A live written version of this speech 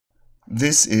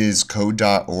This is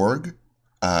code.org,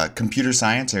 computer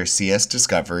science or CS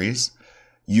discoveries,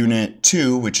 unit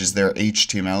 2, which is their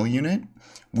HTML unit.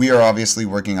 We are obviously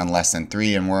working on lesson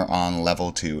 3 and we're on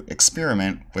level 2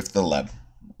 experiment with the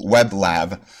web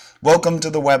lab. Welcome to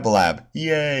the web lab.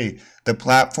 Yay! The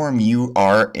platform you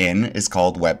are in is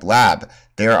called Web Lab.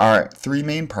 There are 3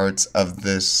 main parts of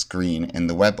the screen in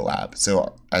the web lab.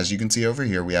 So as you can see over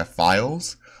here, we have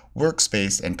files,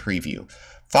 workspace, and preview.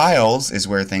 Files is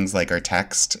where things like our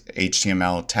text,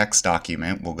 HTML text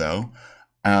document will go.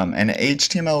 And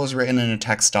HTML is written in a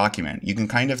text document. You can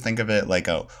kind of think of it like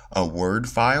a Word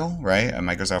file, right? A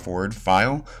Microsoft Word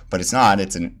file, but it's not,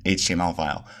 it's an HTML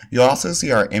file. You'll also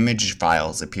see our image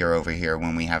files appear over here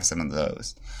when we have some of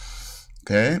those.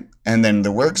 Okay, and then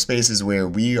the workspace is where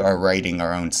we are writing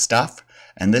our own stuff,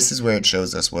 and this is where it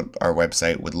shows us what our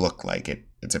website would look like.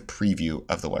 It's a preview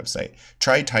of the website.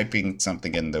 Try typing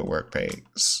something in the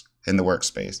workspace.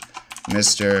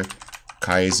 Mr.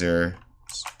 Kaiser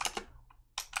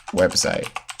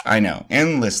website. I know,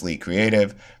 endlessly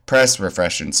creative. Press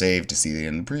refresh and save to see the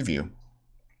end preview.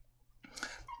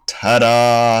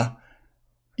 Ta-da!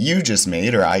 You just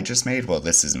made, or I just made, well,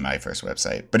 this isn't my first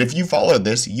website, but if you followed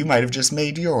this, you might have just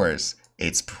made yours.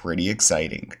 It's pretty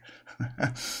exciting.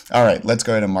 All right, let's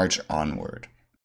go ahead and march onward.